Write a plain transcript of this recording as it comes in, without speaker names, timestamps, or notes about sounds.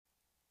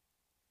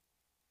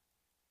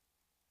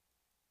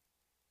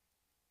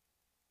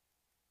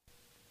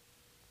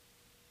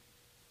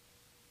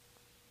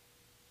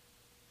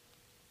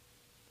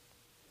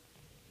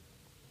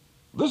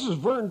This is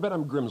Vern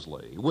Benham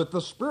Grimsley with the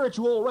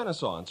Spiritual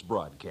Renaissance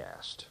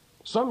broadcast.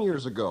 Some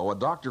years ago, a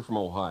doctor from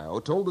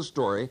Ohio told the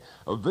story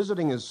of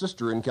visiting his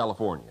sister in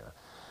California.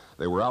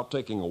 They were out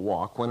taking a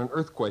walk when an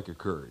earthquake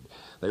occurred.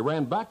 They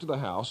ran back to the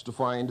house to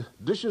find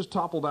dishes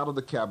toppled out of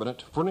the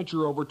cabinet,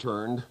 furniture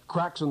overturned,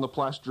 cracks in the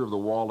plaster of the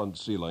wall and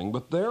ceiling.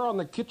 But there on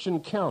the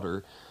kitchen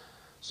counter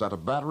sat a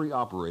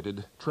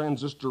battery-operated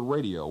transistor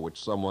radio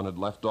which someone had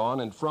left on,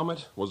 and from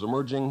it was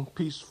emerging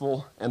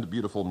peaceful and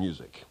beautiful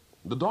music.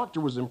 The doctor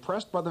was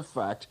impressed by the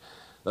fact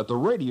that the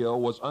radio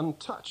was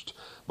untouched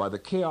by the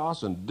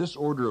chaos and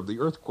disorder of the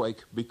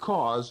earthquake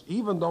because,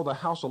 even though the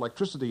house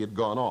electricity had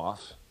gone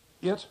off,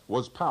 it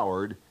was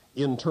powered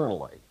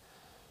internally.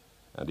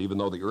 And even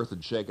though the earth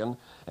had shaken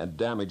and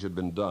damage had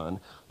been done,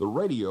 the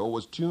radio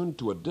was tuned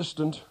to a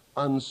distant,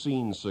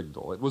 unseen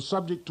signal. It was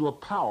subject to a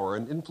power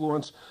and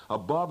influence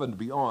above and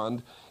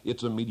beyond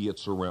its immediate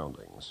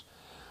surroundings.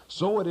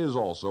 So it is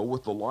also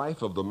with the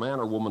life of the man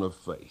or woman of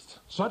faith.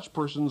 Such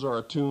persons are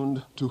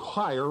attuned to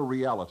higher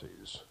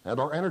realities and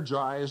are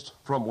energized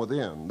from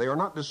within. They are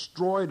not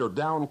destroyed or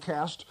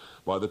downcast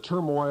by the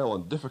turmoil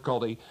and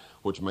difficulty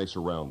which may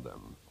surround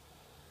them.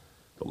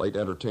 The late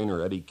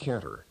entertainer Eddie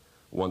Cantor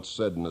once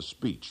said in a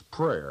speech,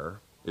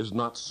 "Prayer is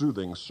not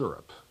soothing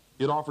syrup.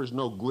 It offers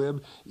no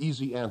glib,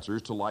 easy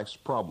answers to life's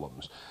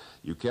problems.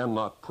 You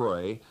cannot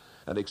pray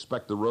and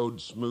expect the road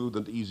smooth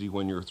and easy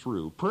when you're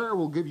through. Prayer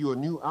will give you a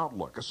new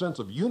outlook, a sense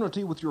of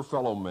unity with your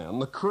fellow men,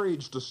 the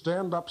courage to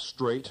stand up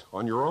straight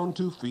on your own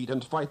 2 feet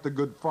and fight the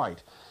good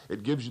fight.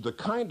 It gives you the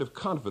kind of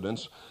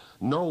confidence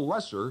no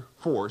lesser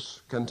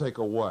force can take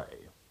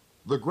away.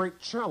 The great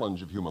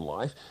challenge of human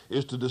life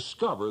is to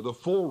discover the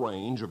full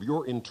range of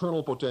your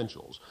internal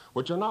potentials,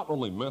 which are not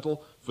only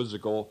mental,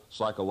 physical,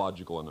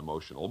 psychological, and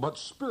emotional, but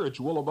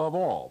spiritual above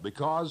all,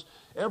 because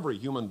every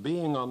human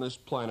being on this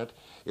planet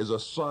is a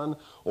son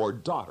or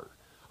daughter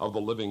of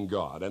the living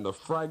God, and a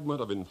fragment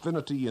of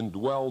infinity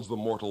indwells the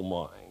mortal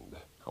mind."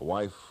 A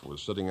wife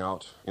was sitting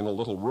out in a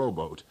little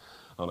rowboat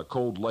on a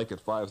cold lake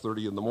at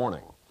 5:30 in the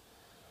morning.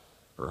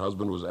 Her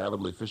husband was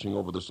avidly fishing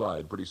over the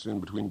side. Pretty soon,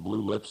 between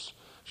blue lips,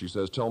 she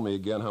says, "Tell me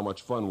again how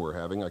much fun we're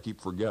having. I keep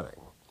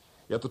forgetting."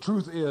 Yet the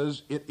truth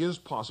is, it is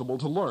possible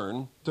to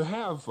learn, to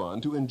have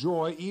fun, to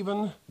enjoy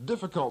even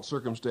difficult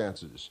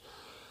circumstances,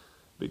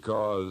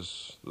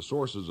 because the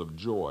sources of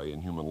joy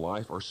in human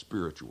life are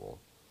spiritual.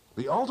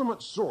 The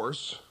ultimate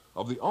source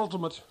of the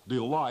ultimate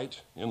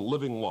delight in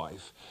living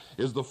life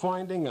is the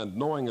finding and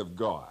knowing of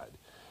God.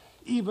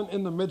 Even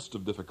in the midst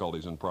of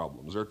difficulties and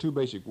problems, there are 2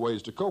 basic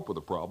ways to cope with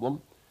a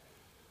problem.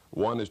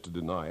 One is to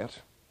deny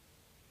it.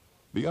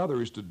 The other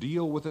is to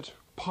deal with it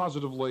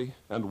positively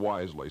and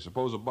wisely.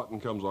 Suppose a button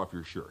comes off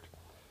your shirt.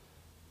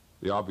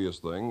 The obvious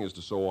thing is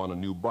to sew on a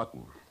new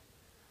button.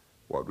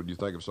 What would you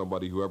think of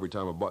somebody who every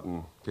time a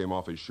button came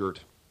off his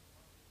shirt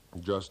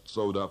just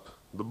sewed up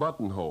the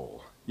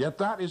buttonhole? Yet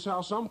that is how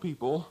some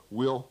people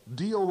will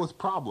deal with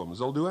problems.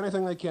 They'll do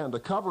anything they can to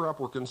cover up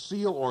or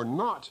conceal or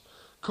not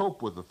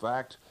cope with the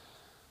fact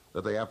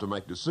that they have to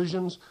make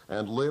decisions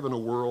and live in a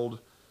world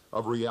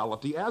of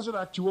reality as it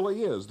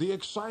actually is. The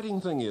exciting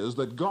thing is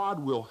that God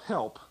will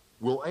help,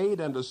 will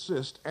aid and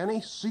assist any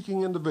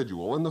seeking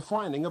individual in the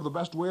finding of the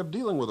best way of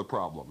dealing with a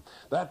problem.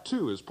 That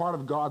too is part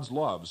of God's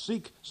love.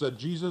 "Seek," said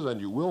Jesus, "and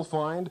you will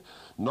find.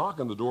 Knock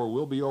and the door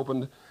will be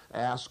opened.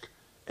 Ask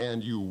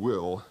and you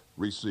will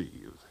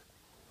receive."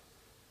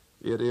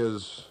 It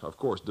is, of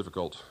course,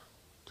 difficult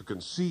to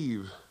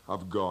conceive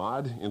of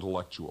God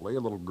intellectually.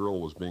 A little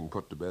girl was being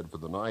put to bed for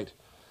the night.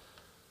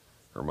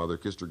 Her mother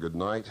kissed her good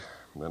night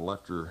and then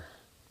left her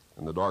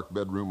in the dark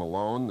bedroom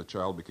alone. The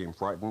child became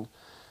frightened,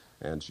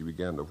 and she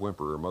began to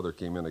whimper. Her mother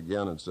came in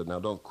again and said, "Now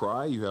don't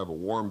cry. You have a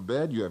warm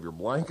bed. You have your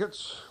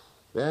blankets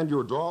and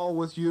your doll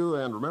with you,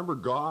 and remember,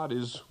 God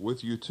is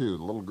with you too."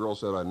 The little girl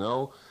said, "I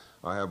know.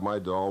 I have my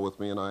doll with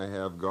me and I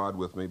have God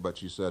with me," but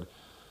she said,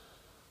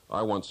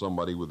 "I want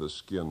somebody with a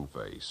skin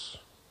face."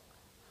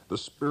 The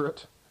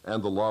Spirit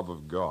and the love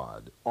of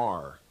God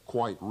are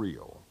quite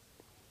real.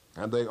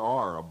 And they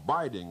are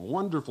abiding,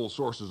 wonderful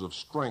sources of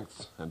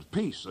strength and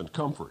peace and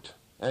comfort.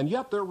 And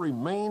yet there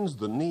remains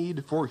the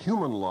need for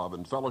human love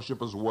and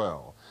fellowship as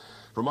well,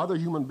 from other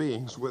human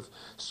beings with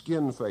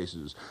skin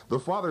faces. The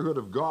fatherhood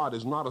of God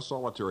is not a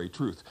solitary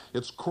truth.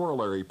 Its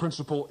corollary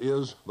principle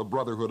is the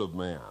brotherhood of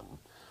man,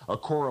 a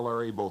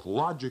corollary both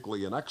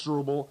logically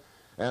inexorable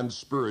and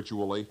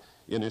spiritually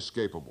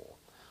inescapable.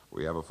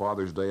 We have a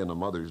Father's Day and a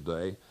Mother's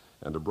Day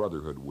and a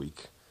Brotherhood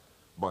Week.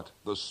 But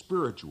the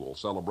spiritual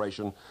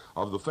celebration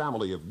of the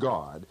family of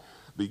God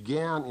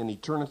began in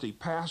eternity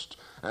past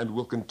and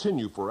will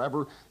continue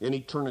forever in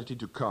eternity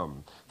to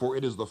come. For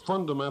it is the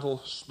fundamental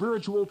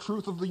spiritual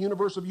truth of the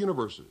universe of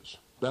universes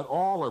that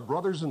all are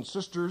brothers and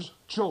sisters,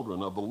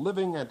 children of the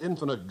living and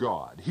infinite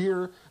God,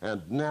 here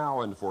and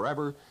now and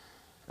forever,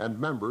 and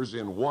members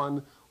in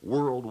one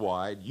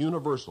worldwide,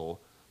 universal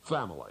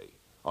family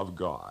of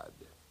God.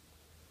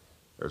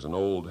 There's an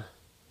old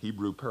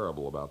Hebrew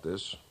parable about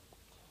this.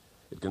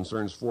 It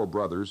concerns 4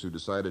 brothers who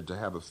decided to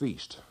have a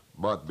feast,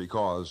 but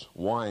because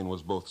wine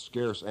was both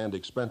scarce and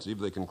expensive,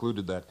 they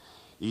concluded that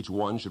Each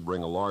one should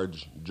bring a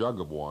large jug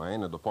of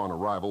wine, and upon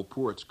arrival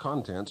pour its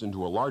contents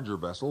into a larger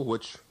vessel,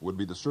 which would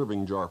be the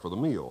serving jar for the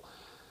meal.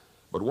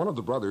 But one of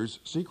the brothers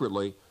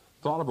secretly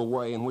thought of a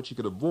way in which he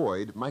could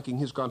avoid making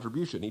his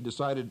contribution. He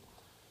decided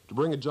to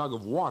bring a jug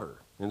of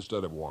water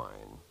instead of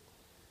wine,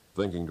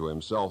 thinking to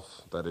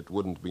himself that it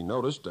wouldn't be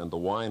noticed and the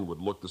wine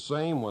would look the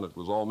same when it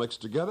was all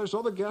mixed together.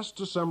 So the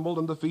guests assembled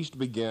and the feast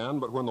began,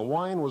 but when the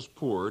wine was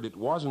poured, it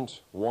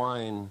wasn't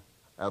wine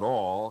at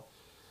all.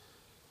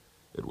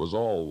 It was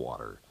all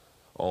water.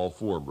 All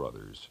four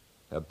brothers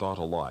had thought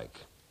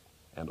alike,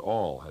 and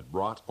all had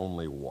brought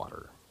only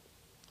water.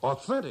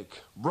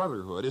 Authentic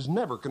brotherhood is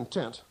never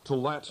content to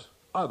let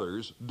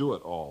others do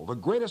it all. The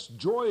greatest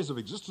joys of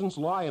existence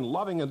lie in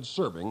loving and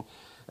serving,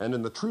 and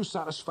in the true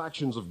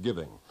satisfactions of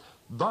giving.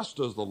 Thus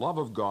does the love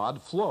of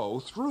God flow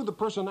through the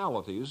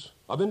personalities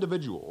of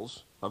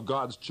individuals, of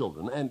God's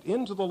children, and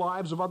into the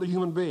lives of other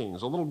human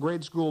beings. A little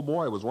grade school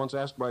boy was once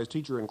asked by his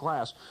teacher in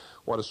class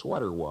what a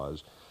sweater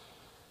was.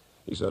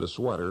 He said, "A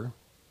sweater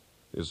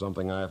is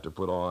something I have to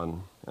put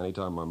on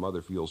anytime my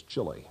mother feels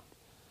chilly."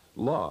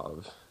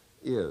 Love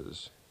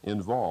is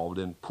involved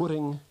in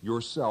putting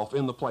yourself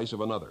in the place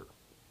of another,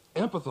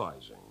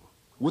 empathizing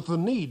with the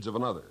needs of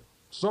another.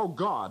 So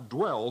God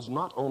dwells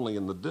not only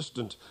in the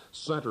distant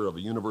center of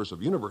a universe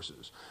of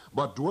universes,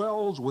 but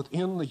dwells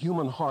within the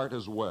human heart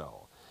as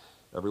well.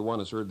 Everyone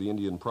has heard the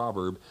Indian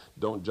proverb,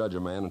 "Don't judge a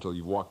man until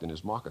you've walked in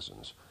his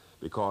moccasins,"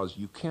 because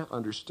you can't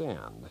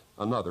understand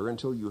another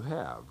until you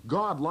have.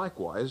 God,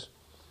 likewise,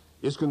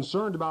 is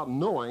concerned about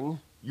knowing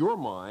your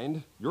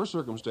mind, your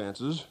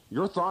circumstances,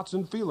 your thoughts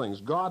and feelings.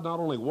 God not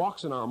only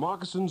walks in our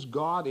moccasins,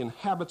 God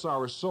inhabits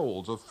our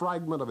souls. A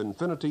fragment of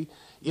infinity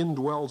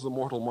indwells the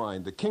mortal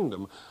mind. The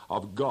kingdom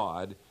of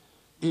God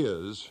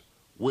is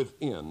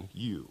within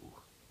you.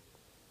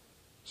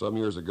 Some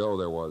years ago,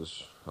 there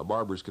was a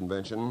barbers'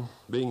 convention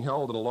being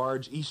held in a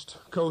large East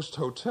Coast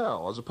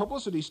hotel. As a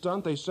publicity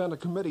stunt, they sent a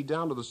committee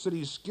down to the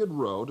city's Skid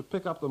Row to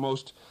pick up the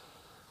most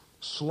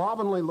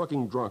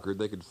slovenly-looking drunkard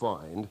they could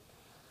find,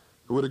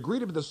 who would agree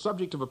to be the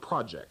subject of a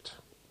project,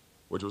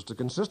 which was to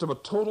consist of a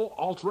total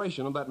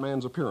alteration of that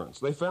man's appearance.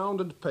 They found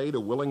and paid a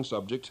willing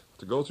subject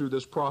to go through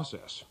this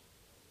process.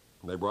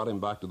 They brought him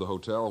back to the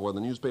hotel, where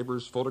the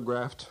newspapers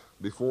photographed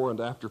before and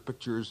after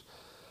pictures,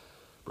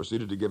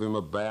 proceeded to give him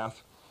a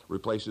bath,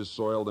 replace his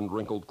soiled and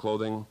wrinkled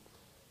clothing.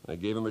 They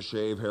gave him a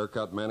shave,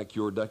 haircut,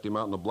 manicure, decked him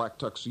out in a black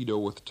tuxedo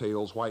with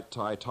tails, white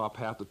tie, top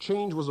hat. The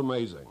change was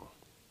amazing.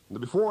 The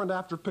before and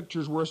after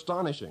pictures were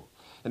astonishing,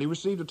 and he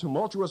received a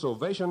tumultuous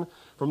ovation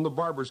from the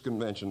barbers'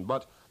 convention.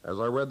 But as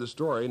I read the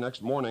story,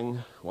 next morning,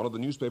 one of the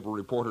newspaper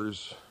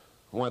reporters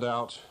went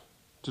out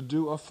to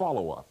do a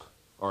follow-up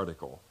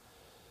article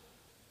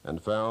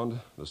and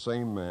found the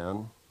same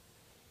man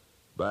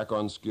back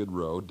on Skid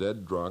Row,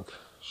 dead drunk,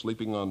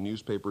 sleeping on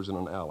newspapers in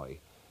an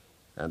alley,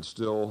 and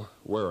still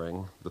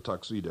wearing the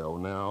tuxedo,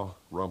 now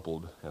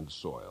rumpled and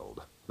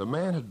soiled. The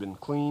man had been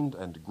cleaned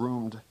and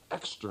groomed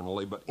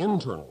externally, but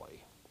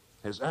internally,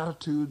 his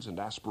attitudes and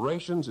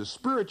aspirations, his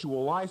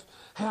spiritual life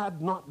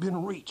had not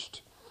been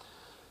reached.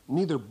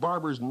 Neither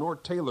barbers nor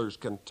tailors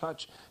can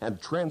touch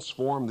and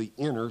transform the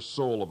inner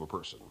soul of a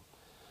person.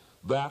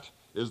 That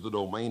is the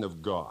domain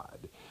of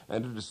God,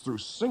 and it is through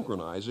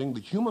synchronizing the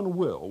human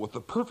will with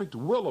the perfect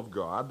will of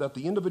God that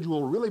the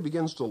individual really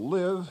begins to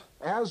live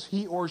as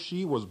he or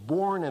she was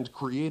born and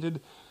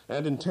created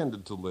and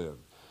intended to live.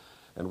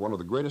 And one of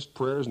the greatest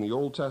prayers in the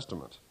Old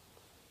Testament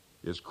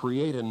is,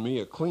 "Create in me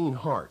a clean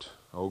heart,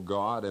 O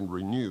God, and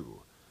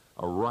renew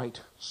a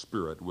right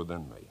spirit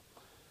within me."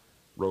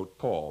 Wrote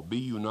Paul, "Be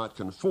you not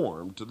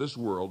conformed to this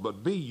world,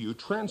 but be you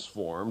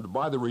transformed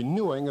by the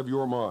renewing of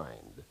your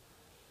mind."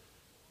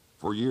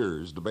 For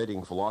years,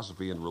 debating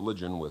philosophy and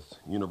religion with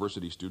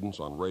university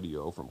students on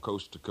radio from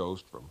coast to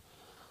coast, from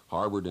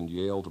Harvard and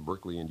Yale to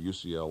Berkeley and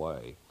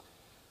UCLA,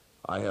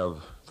 I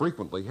have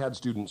frequently had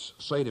students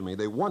say to me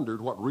they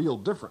wondered what real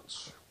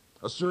difference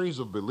a series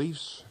of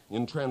beliefs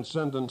in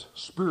transcendent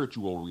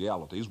spiritual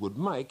realities would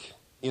make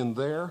in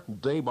their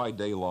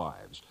day-by-day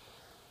lives.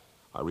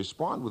 I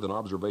respond with an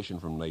observation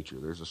from nature.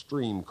 There's a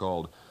stream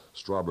called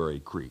Strawberry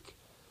Creek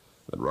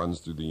that runs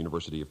through the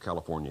University of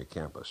California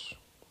campus.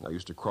 I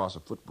used to cross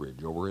a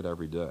footbridge over it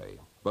every day.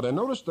 But I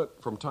noticed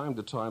that from time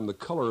to time the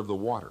color of the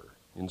water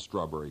in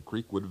Strawberry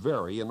Creek would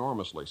vary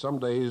enormously. Some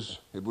days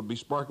it would be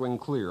sparkling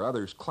clear,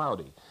 others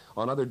cloudy,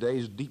 on other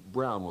days deep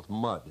brown with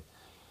mud.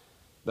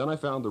 Then I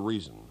found the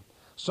reason.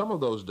 Some of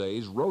those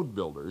days road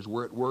builders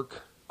were at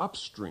work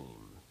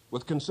upstream,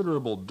 with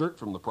considerable dirt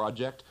from the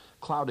project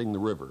clouding the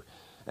river,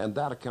 and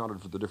that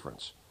accounted for the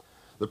difference.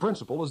 The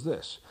principle is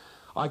this: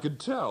 I could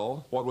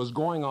tell what was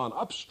going on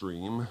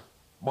upstream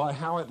by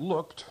how it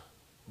looked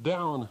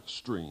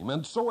downstream.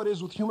 And so it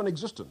is with human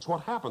existence.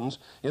 What happens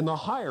in the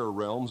higher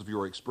realms of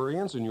your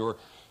experience, in your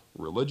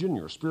religion,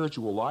 your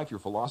spiritual life, your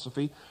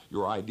philosophy,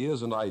 your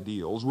ideas and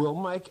ideals, will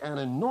make an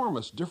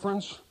enormous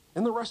difference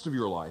in the rest of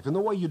your life, in the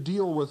way you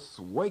deal with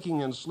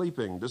waking and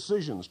sleeping,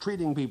 decisions,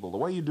 treating people, the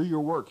way you do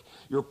your work,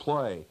 your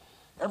play,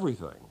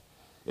 everything.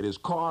 It is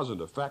cause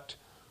and effect,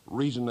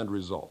 reason and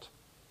result.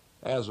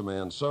 As a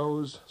man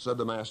sows, said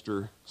the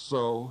Master,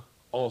 so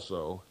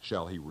also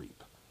shall he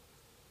reap.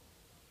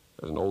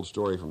 There's an old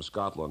story from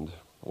Scotland.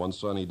 One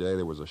sunny day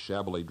there was a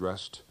shabbily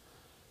dressed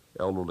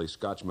elderly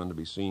Scotchman to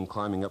be seen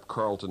climbing up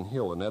Carlton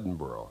Hill in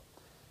Edinburgh.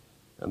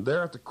 And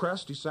there at the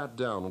crest he sat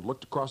down and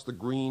looked across the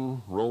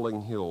green,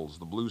 rolling hills,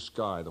 the blue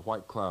sky, the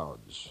white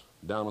clouds,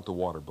 down at the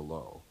water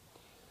below.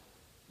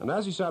 And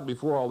as he sat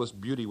before all this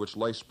beauty which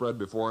lay spread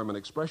before him, an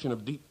expression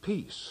of deep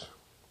peace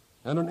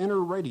and an inner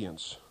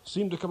radiance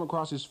seemed to come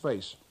across his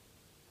face.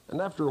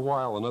 And after a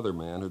while, another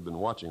man who'd been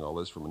watching all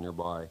this from a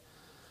nearby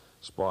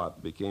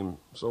spot became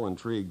so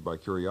intrigued by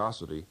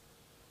curiosity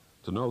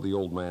to know the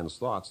old man's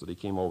thoughts that he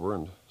came over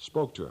and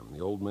spoke to him.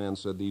 The old man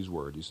said these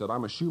words. He said,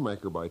 "I'm a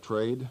shoemaker by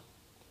trade,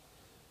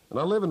 and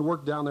I live and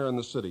work down there in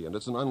the city, and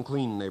it's an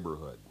unclean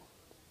neighborhood.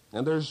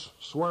 And there's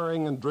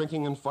swearing and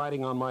drinking and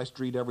fighting on my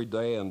street every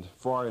day and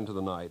far into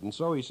the night. And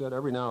so," he said,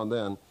 "every now and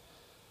then,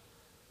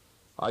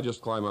 I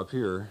just climb up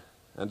here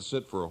and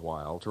sit for a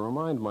while to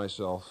remind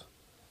myself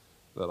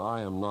that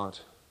I am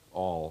not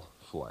all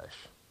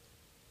flesh."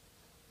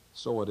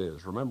 So it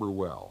is. Remember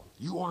well,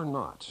 you are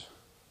not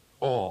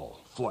all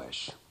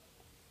flesh.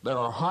 There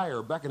are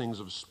higher beckonings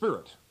of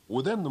spirit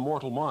within the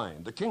mortal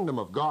mind. The kingdom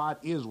of God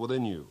is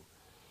within you.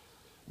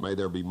 May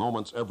there be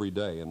moments every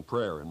day in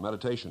prayer, in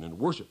meditation, in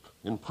worship,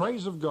 in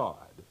praise of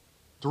God,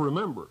 to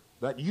remember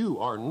that you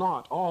are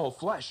not all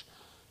flesh.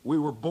 We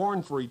were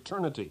born for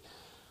eternity.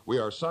 We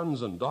are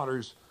sons and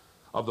daughters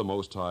of the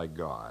Most High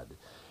God.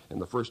 In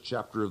the first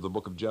chapter of the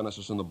book of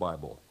Genesis in the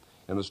Bible,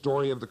 in the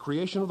story of the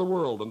creation of the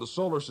world and the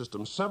solar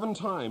system, 7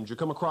 times you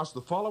come across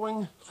the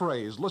following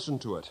phrase. Listen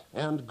to it.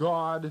 "And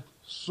God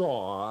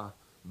saw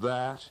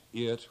that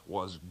it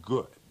was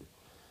good."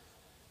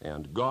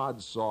 And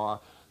God saw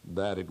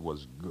that it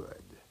was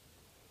good.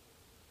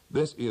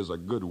 This is a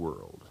good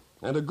world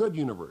and a good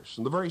universe,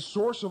 and the very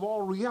source of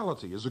all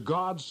reality is a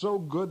God so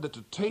good that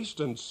to taste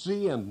and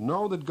see and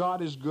know that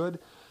God is good,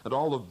 and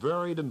all the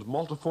varied and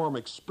multiform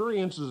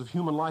experiences of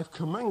human life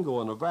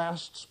commingle in a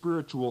vast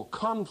spiritual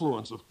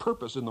confluence of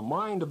purpose in the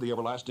mind of the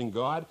everlasting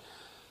God.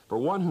 For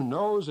one who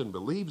knows and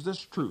believes this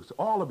truth,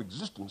 all of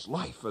existence,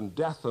 life and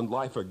death and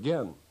life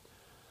again,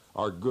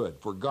 are good.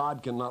 For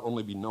God can not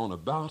only be known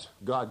about,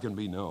 God can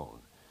be known.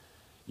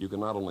 You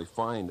can not only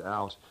find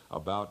out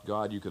about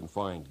God, you can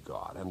find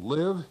God and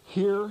live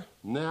here,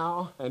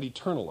 now, and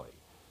eternally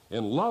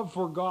in love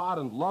for God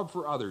and love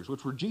for others,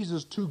 which were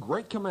Jesus' 2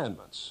 great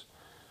commandments: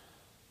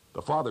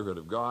 the fatherhood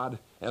of God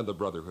and the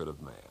brotherhood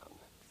of man.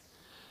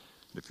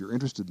 If you're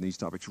interested in these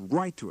topics,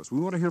 write to us.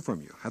 We want to hear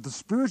from you at the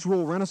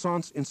Spiritual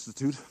Renaissance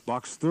Institute,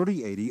 Box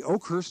 3080,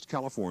 Oakhurst,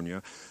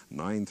 California,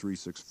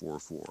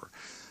 93644.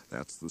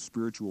 That's the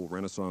Spiritual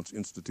Renaissance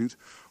Institute,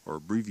 or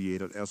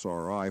abbreviated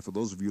SRI, for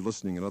those of you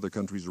listening in other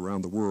countries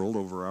around the world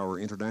over our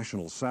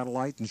international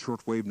satellite and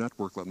shortwave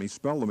network. Let me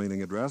spell the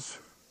mailing address: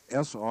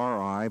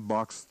 SRI,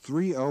 Box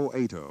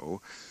 3080,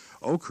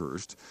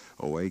 Oakhurst,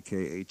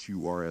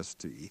 Oakhurst,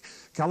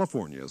 California,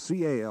 California,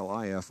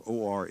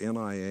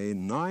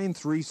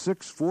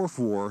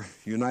 93644,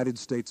 United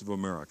States of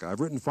America.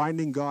 I've written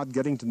Finding God,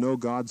 Getting to Know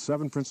God,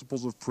 7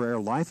 Principles of Prayer,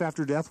 Life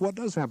After Death, What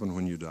Does Happen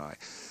When You Die.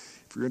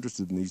 If you're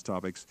interested in these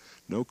topics,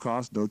 no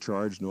cost, no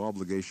charge, no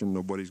obligation.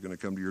 Nobody's going to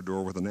come to your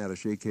door with an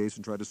attaché case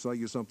and try to sell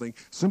you something.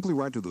 Simply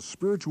write to the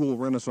Spiritual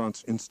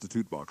Renaissance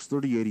Institute, Box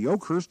 3080,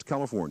 Oakhurst,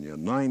 California,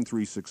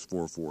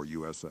 93644,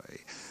 USA.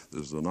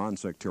 This is a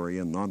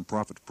non-sectarian,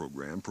 non-profit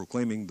program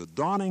proclaiming the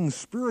dawning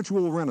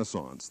spiritual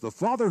renaissance, the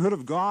fatherhood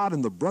of God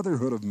and the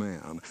brotherhood of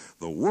man,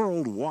 the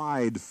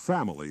worldwide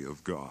family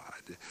of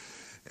God.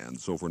 And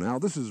so for now,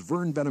 this is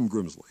Vern Benham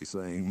Grimsley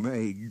saying,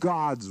 may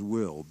God's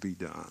will be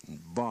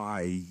done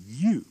by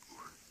you.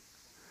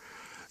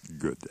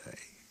 Good day.